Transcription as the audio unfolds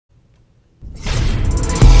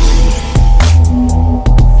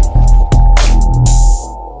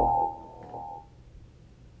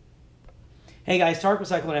Hey guys, Tarek with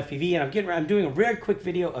Cyclone FPV, and I'm doing a very quick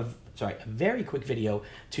video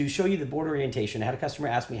to show you the board orientation. I had a customer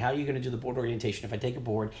ask me, how are you going to do the board orientation if I take a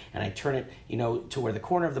board and I turn it, to where the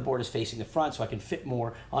corner of the board is facing the front so I can fit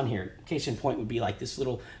more on here. Case in point would be like this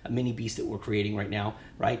little mini beast that we're creating right now,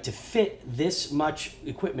 right? To fit this much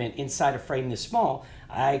equipment inside a frame this small,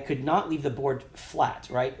 I could not leave the board flat,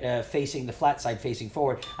 right? Facing the flat side facing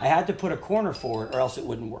forward. I had to put a corner forward or else it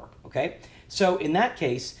wouldn't work, okay? So in that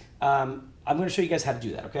case, I'm going to show you guys how to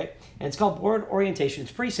do that, okay? And it's called board orientation.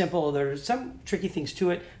 It's pretty simple. There's some tricky things to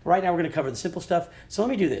it. But right now we're going to cover the simple stuff. So let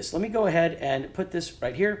me do this. Let me go ahead and put this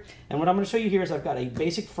right here. And what I'm going to show you here is I've got a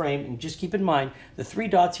basic frame. And just keep in mind, the three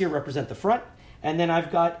dots here represent the front. And then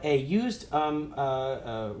I've got a used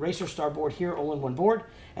Racer Star board here, all-in-one board.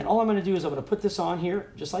 And all I'm going to do is I'm going to put this on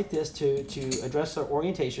here, just like this, to address the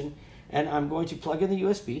orientation. And I'm going to plug in the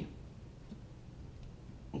USB.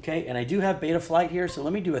 Okay, and I do have BetaFlight here, so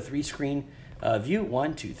let me do a three-screen view.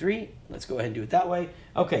 1, 2, 3. Let's go ahead and do it that way.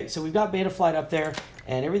 Okay, so we've got BetaFlight up there,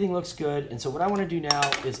 and everything looks good. And so what I want to do now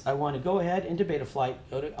is I want to go ahead into BetaFlight.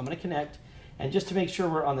 I'm going to connect, and just to make sure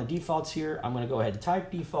we're on the defaults here, I'm going to go ahead and type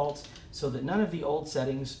defaults so that none of the old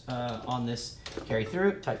settings on this carry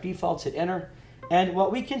through. Type defaults, hit enter. And what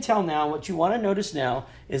we can tell now, what you want to notice now,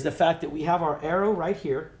 is the fact that we have our arrow right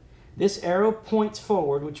here. This arrow points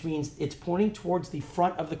forward, which means it's pointing towards the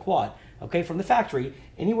front of the quad. Okay, from the factory,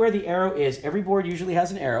 anywhere the arrow is, every board usually has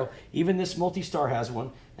an arrow. Even this multi-star has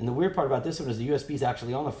one. And the weird part about this one is the USB is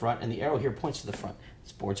actually on the front, and the arrow here points to the front.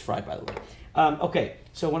 This board's fried, by the way. Okay,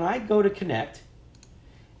 so when I go to connect,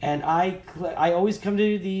 and I always come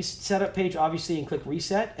to the setup page, obviously, and click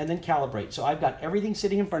reset, and then calibrate. So I've got everything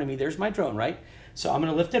sitting in front of me. There's my drone, right? So I'm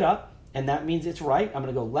going to lift it up, and that means it's right. I'm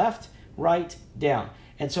going to go left, right, down.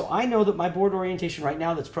 And so I know that my board orientation right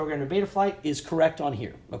now that's programmed in BetaFlight is correct on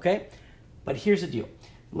here, okay? But here's the deal.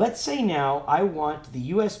 Let's say now I want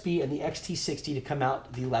the USB and the XT60 to come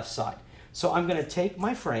out the left side. So I'm going to take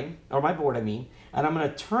my frame, or my board I mean, and I'm going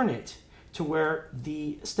to turn it to where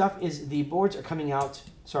the boards are coming out,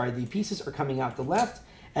 the pieces are coming out the left,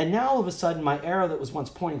 and now all of a sudden my arrow that was once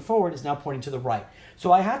pointing forward is now pointing to the right.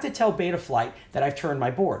 So I have to tell BetaFlight that I've turned my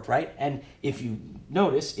board, right? And if you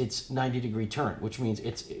notice, it's 90-degree turn, which means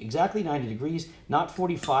it's exactly 90 degrees, not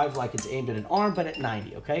 45 like it's aimed at an arm, but at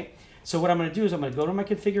 90, okay? So what I'm going to do is I'm going to go to my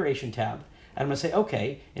configuration tab, and I'm going to say,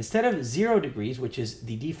 okay, instead of 0 degrees, which is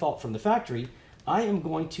the default from the factory, I am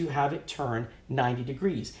going to have it turn 90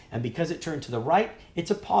 degrees. And because it turned to the right, it's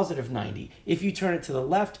a positive 90. If you turn it to the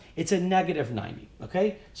left, it's a negative 90,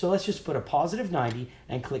 okay? So let's just put a positive 90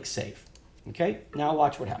 and click save, okay? Now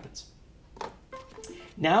watch what happens.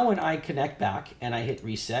 Now when I connect back and I hit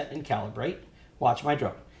reset and calibrate, watch my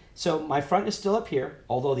drone. So my front is still up here,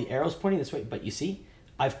 although the arrow's pointing this way, but you see,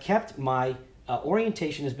 I've kept my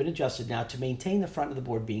orientation has been adjusted now to maintain the front of the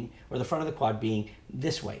board being, or the front of the quad being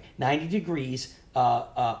this way, 90 degrees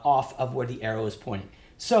off of where the arrow is pointing.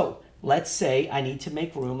 So let's say I need to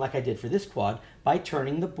make room like I did for this quad by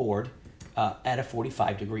turning the board at a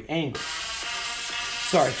 45-degree angle.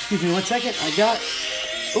 Sorry, excuse me 1 second.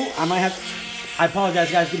 I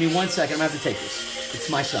apologize, guys. Give me 1 second. I'm going to have to take this. It's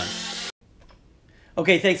my son.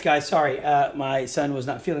 Okay, thanks, guys. Sorry, my son was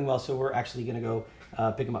not feeling well, so we're actually going to go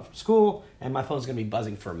pick him up from school, and my phone's going to be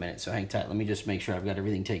buzzing for a minute, so hang tight. Let me just make sure I've got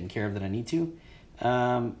everything taken care of that I need to.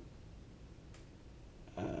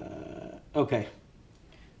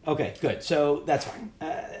 Okay, good. So that's fine.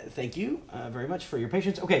 Thank you very much for your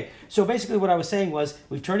patience. Okay, so basically what I was saying was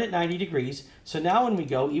we've turned it 90 degrees. So now when we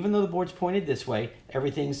go, even though the board's pointed this way,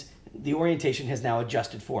 the orientation has now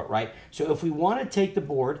adjusted for it, right? So if we want to take the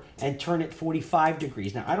board and turn it 45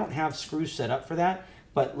 degrees, now I don't have screws set up for that,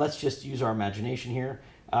 but let's just use our imagination here.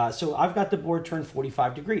 So I've got the board turned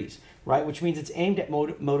 45 degrees, right? Which means it's aimed at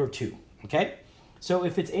motor 2, okay? So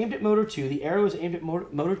if it's aimed at motor 2, the arrow is aimed at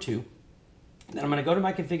motor 2, then I'm going to go to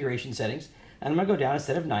my configuration settings, and I'm going to go down,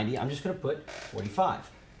 instead of 90, I'm just going to put 45,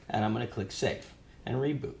 and I'm going to click save and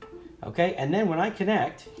reboot, okay? And then when I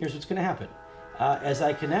connect, here's what's going to happen. As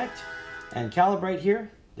I connect and calibrate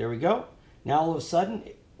here, there we go. Now all of a sudden,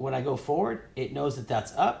 when I go forward, it knows that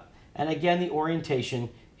that's up, and again, the orientation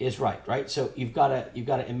is right? So you've got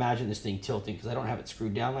to imagine this thing tilting, because I don't have it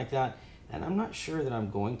screwed down like that, and I'm not sure that I'm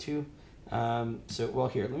going to. Well,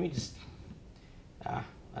 here, let me just, I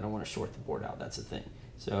don't want to short the board out, that's the thing.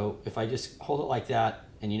 So if I just hold it like that,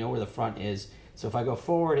 and you know where the front is, so if I go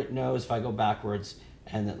forward, it knows. If I go backwards,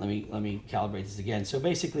 and then let me calibrate this again. So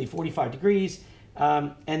basically 45 degrees,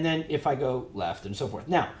 and then if I go left and so forth.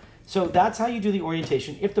 Now, so that's how you do the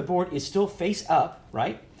orientation if the board is still face up,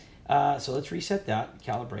 right? So let's reset that,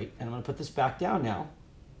 calibrate, and I'm going to put this back down now.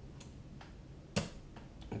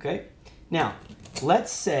 Okay, Now,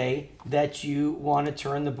 let's say that you want to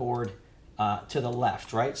turn the board to the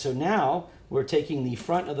left, right? So now we're taking the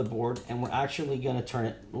front of the board and we're actually going to turn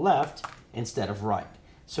it left instead of right.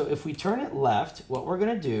 So if we turn it left, what we're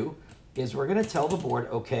going to do is we're going to tell the board,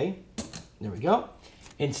 okay, there we go.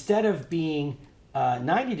 Instead of being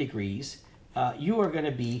 90 degrees, you are going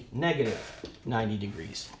to be negative 90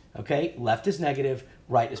 degrees. Okay, left is negative,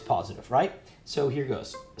 right is positive, right? So here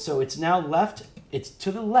goes. So it's now left, it's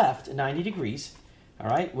to the left 90 degrees, all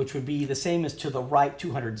right, which would be the same as to the right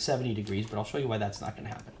 270 degrees, but I'll show you why that's not going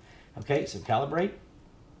to happen. Okay, so calibrate.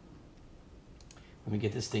 Let me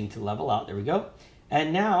get this thing to level out. There we go.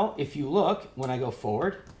 And now, if you look, when I go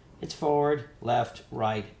forward, it's forward, left,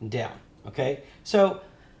 right, and down. Okay, so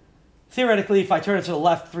theoretically, if I turn it to the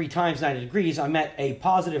left 3 times 90 degrees, I'm at a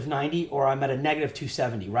positive 90 or I'm at a negative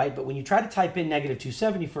 270, right? But when you try to type in negative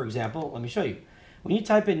 270, for example, let me show you. When you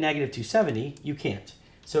type in negative 270, you can't.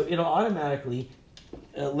 So it'll automatically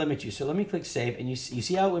limit you. So let me click save, and you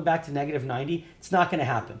see how it went back to negative 90? It's not going to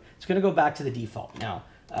happen. It's going to go back to the default now.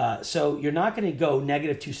 So you're not going to go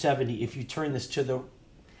negative 270 if you turn this to the...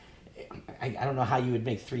 I don't know how you would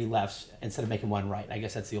make 3 lefts instead of making 1 right. I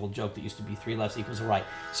guess that's the old joke that used to be 3 lefts equals a right.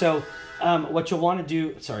 So what you'll want to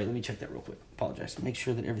do... Sorry, let me check that real quick. Apologize. Make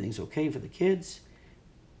sure that everything's okay for the kids.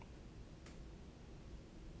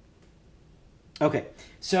 Okay,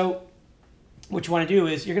 so what you want to do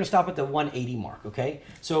is you're going to stop at the 180 mark, okay?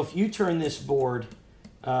 So if you turn this board,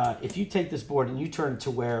 if you take this board and you turn it to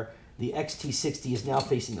where the XT60 is now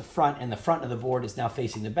facing the front and the front of the board is now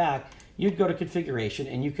facing the back, you'd go to configuration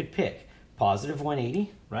and you could pick positive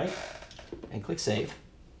 180, right? And click save.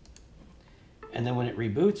 And then when it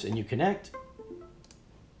reboots and you connect,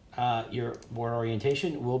 your board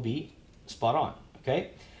orientation will be spot on,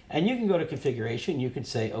 okay? And you can go to configuration, you can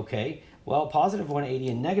say, okay, well, positive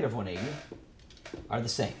 180 and negative 180 are the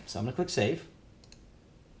same. So I'm gonna click save,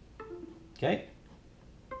 okay?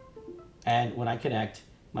 And when I connect,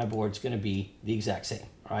 my board's gonna be the exact same,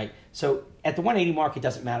 all right? So at the 180 mark, it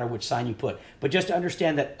doesn't matter which sign you put, but just to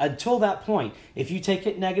understand that until that point, if you take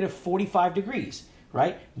it negative 45 degrees,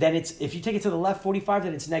 right? Then it's, if you take it to the left 45,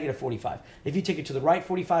 then it's negative 45. If you take it to the right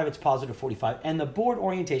 45, it's positive 45, and the board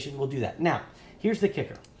orientation will do that. Now, here's the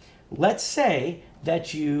kicker. Let's say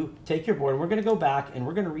that you take your board, and we're gonna go back and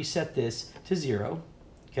we're gonna reset this to 0,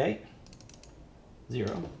 okay?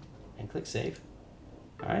 0, and click save,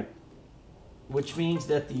 all right? Which means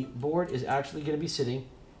that the board is actually gonna be sitting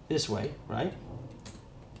this way, right?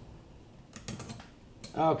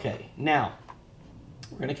 Okay, now,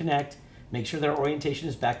 we're gonna connect, make sure that our orientation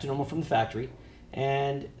is back to normal from the factory,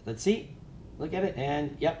 and let's see, look at it,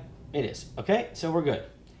 and yep, it is, okay? So we're good.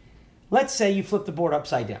 Let's say you flip the board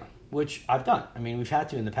upside down, which I've done. I mean, we've had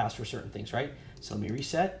to in the past for certain things, right? So let me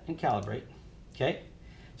reset and calibrate, okay?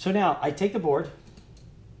 So now I take the board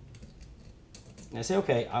and I say,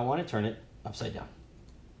 okay, I want to turn it upside down.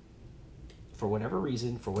 For whatever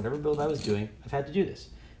reason, for whatever build I was doing, I've had to do this,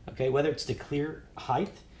 okay? Whether it's to clear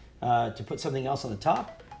height, to put something else on the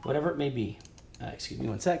top, whatever it may be. Excuse me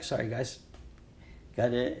one sec, sorry guys.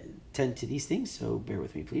 Gotta tend to these things, so bear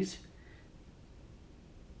with me, please.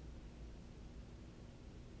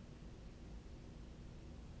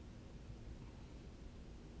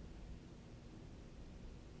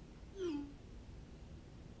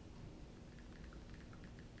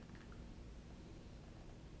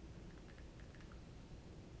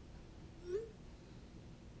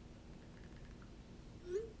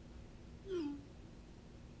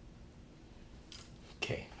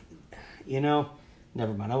 Okay, you know,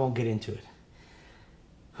 never mind, I won't get into it.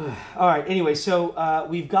 All right, anyway, so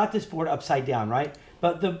we've got this board upside down, right?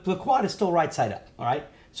 But the quad is still right side up, all right?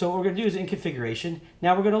 So what we're gonna do is in configuration,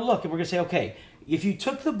 now we're gonna look and we're gonna say, okay, if you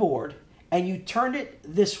took the board and you turned it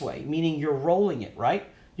this way, meaning you're rolling it, right?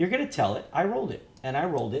 You're gonna tell it, I rolled it, and I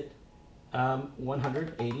rolled it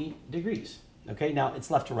 180 degrees. Okay, now it's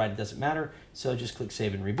left or right, it doesn't matter. So just click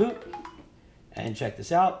save and reboot, and check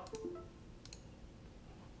this out.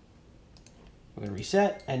 We're gonna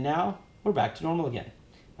reset, and now we're back to normal again.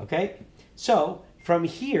 Okay, so from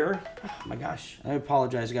here, oh my gosh, I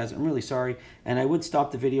apologize guys, I'm really sorry, and I would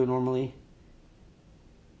stop the video normally.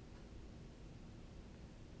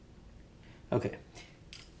 Okay,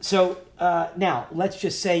 so now let's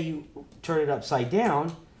just say you turn it upside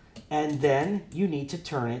down, and then you need to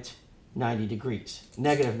turn it 90 degrees,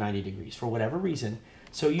 negative 90 degrees for whatever reason.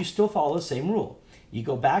 So you still follow the same rule. You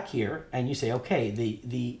go back here and you say, okay,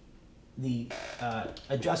 the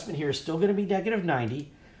adjustment here is still going to be negative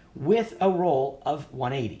 90 with a roll of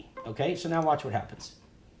 180. Okay, so now watch what happens.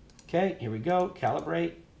 Okay, here we go,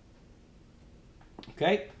 calibrate.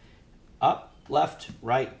 Okay, up, left,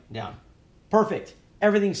 right, down. Perfect.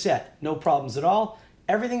 Everything's set. No problems at all.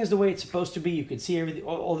 Everything is the way it's supposed to be. You can see everything.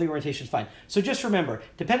 All the orientation is fine. So just remember,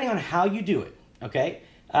 depending on how you do it, okay,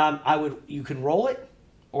 you can roll it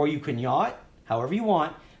or you can yaw it, however you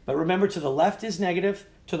want. But remember, to the left is negative,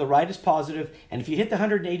 to the right is positive, and if you hit the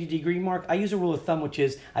 180-degree mark, I use a rule of thumb, which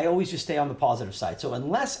is I always just stay on the positive side. So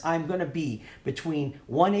unless I'm going to be between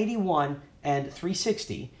 181 and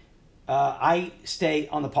 360, I stay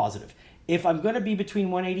on the positive. If I'm going to be between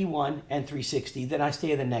 181 and 360, then I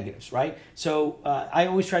stay in the negatives, right? So I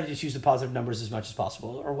always try to just use the positive numbers as much as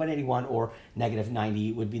possible, or 181 or negative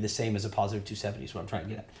 90 would be the same as a positive 270 is what I'm trying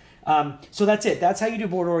to get at. So that's it. That's how you do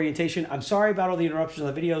board orientation. I'm sorry about all the interruptions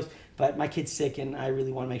on the videos, but my kid's sick and I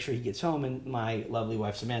really want to make sure he gets home, and my lovely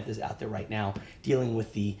wife Samantha is out there right now dealing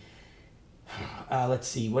with the let's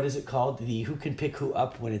see, what is it called? The who can pick who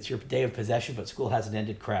up when it's your day of possession but school hasn't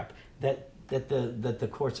ended crap that the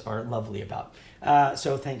courts are lovely about.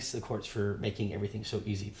 So thanks to the courts for making everything so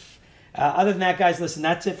easy. Other than that, guys, listen,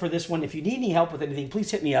 that's it for this one. If you need any help with anything,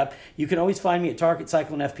 please hit me up. You can always find me at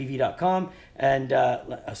Cyclone FPV.com. And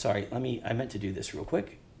sorry, I meant to do this real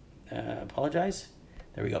quick. Apologize.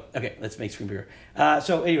 There we go. Okay, let's make screen bigger.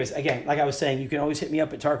 So anyways, again, like I was saying, you can always hit me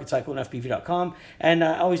up at TarekCycloneFPV.com. And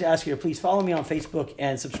I always ask you to please follow me on Facebook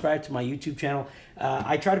and subscribe to my YouTube channel.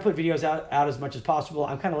 I try to put videos out as much as possible.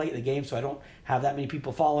 I'm kind of late in the game, so I don't have that many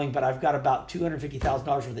people following, but I've got about $250,000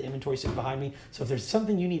 worth of inventory sitting behind me. So if there's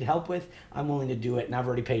something you need help with, I'm willing to do it, and I've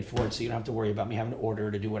already paid for it, so you don't have to worry about me having to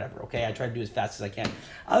order to do whatever, okay? I try to do as fast as I can.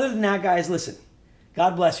 Other than that, guys, listen,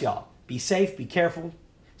 God bless y'all. Be safe, be careful,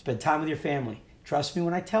 spend time with your family. Trust me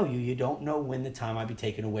when I tell you, you don't know when the time might be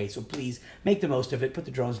taken away. So please make the most of it. Put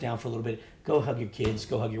the drones down for a little bit. Go hug your kids.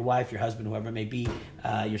 Go hug your wife, your husband, whoever it may be,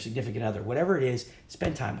 your significant other. Whatever it is,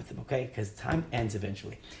 spend time with them, okay? Because time ends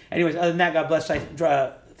eventually. Anyways, other than that, God bless.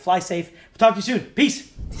 Fly safe. We'll talk to you soon.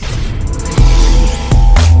 Peace.